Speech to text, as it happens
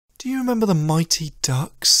Do you remember The Mighty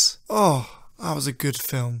Ducks? Oh, that was a good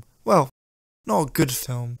film. Well, not a good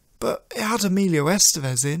film, but it had Emilio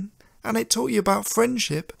Estevez in, and it taught you about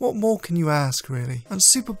friendship. What more can you ask, really? And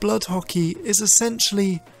Super Blood Hockey is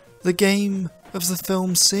essentially the game of the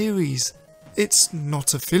film series. It's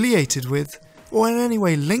not affiliated with, or in any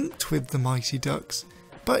way linked with The Mighty Ducks,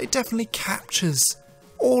 but it definitely captures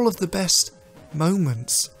all of the best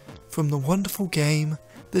moments from the wonderful game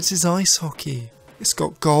that is ice hockey. It's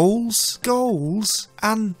got goals,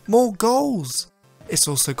 and more goals. It's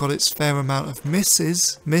also got its fair amount of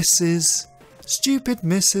misses, stupid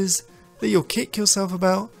misses that you'll kick yourself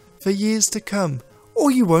about for years to come.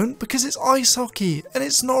 Or you won't, because it's ice hockey and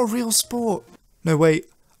it's not a real sport. No, wait,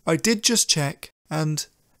 I did just check, and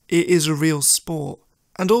it is a real sport.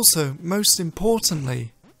 And also, most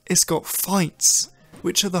importantly, it's got fights,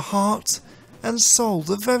 which are the heart and soul,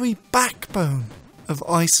 the very backbone of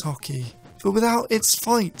ice hockey. For without its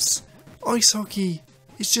fights, ice hockey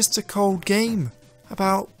is just a cold game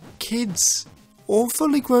about kids, or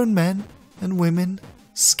fully grown men and women,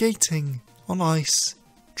 skating on ice,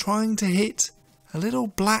 trying to hit a little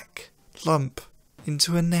black lump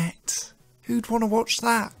into a net. Who'd want to watch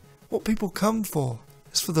that? What people come for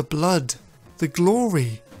is for the blood, the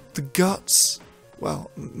glory, the guts. Well,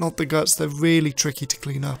 not the guts, they're really tricky to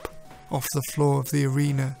clean up off the floor of the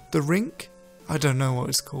arena. The rink? I don't know what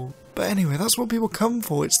it's called. But anyway, that's what people come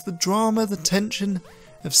for. It's the drama, the tension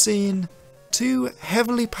of seeing two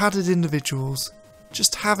heavily padded individuals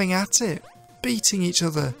just having at it, beating each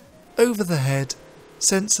other over the head,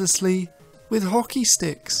 senselessly, with hockey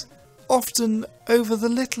sticks, often over the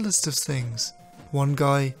littlest of things. One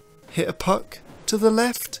guy hit a puck to the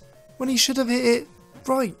left when he should have hit it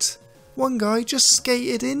right. One guy just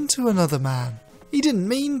skated into another man. He didn't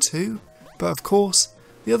mean to, but of course,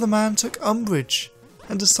 the other man took umbrage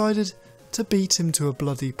and decided to beat him to a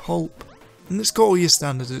bloody pulp. And it's got all your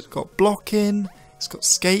standards. It's got blocking, it's got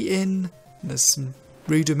skating, and there's some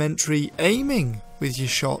rudimentary aiming with your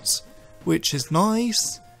shots, which is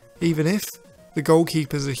nice, even if the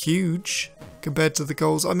goalkeepers are huge compared to the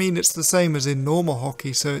goals. I mean, it's the same as in normal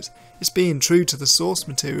hockey, so it's being true to the source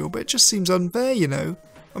material, but it just seems unfair, you know.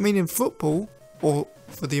 I mean, in football, or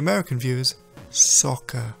for the American viewers,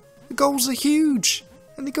 soccer, the goals are huge,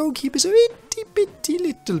 and the goalkeepers are itty bitty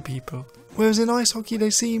little people. Whereas in ice hockey they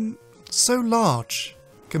seem so large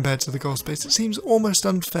compared to the goal space. It seems almost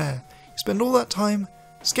unfair. You spend all that time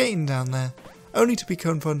skating down there, only to be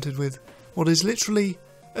confronted with what is literally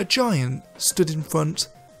a giant stood in front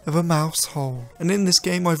of a mouse hole. And in this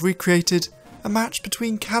game I've recreated a match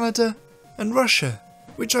between Canada and Russia,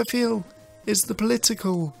 which I feel is the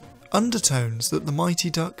political undertones that the Mighty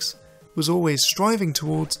Ducks was always striving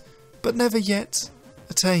towards, but never yet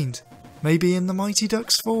attained. Maybe in the Mighty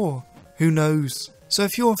Ducks 4, who knows? So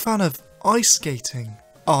if you're a fan of ice skating,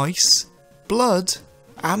 ice, blood,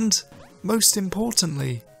 and most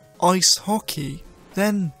importantly, ice hockey,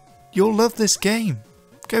 then you'll love this game.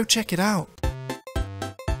 Go check it out.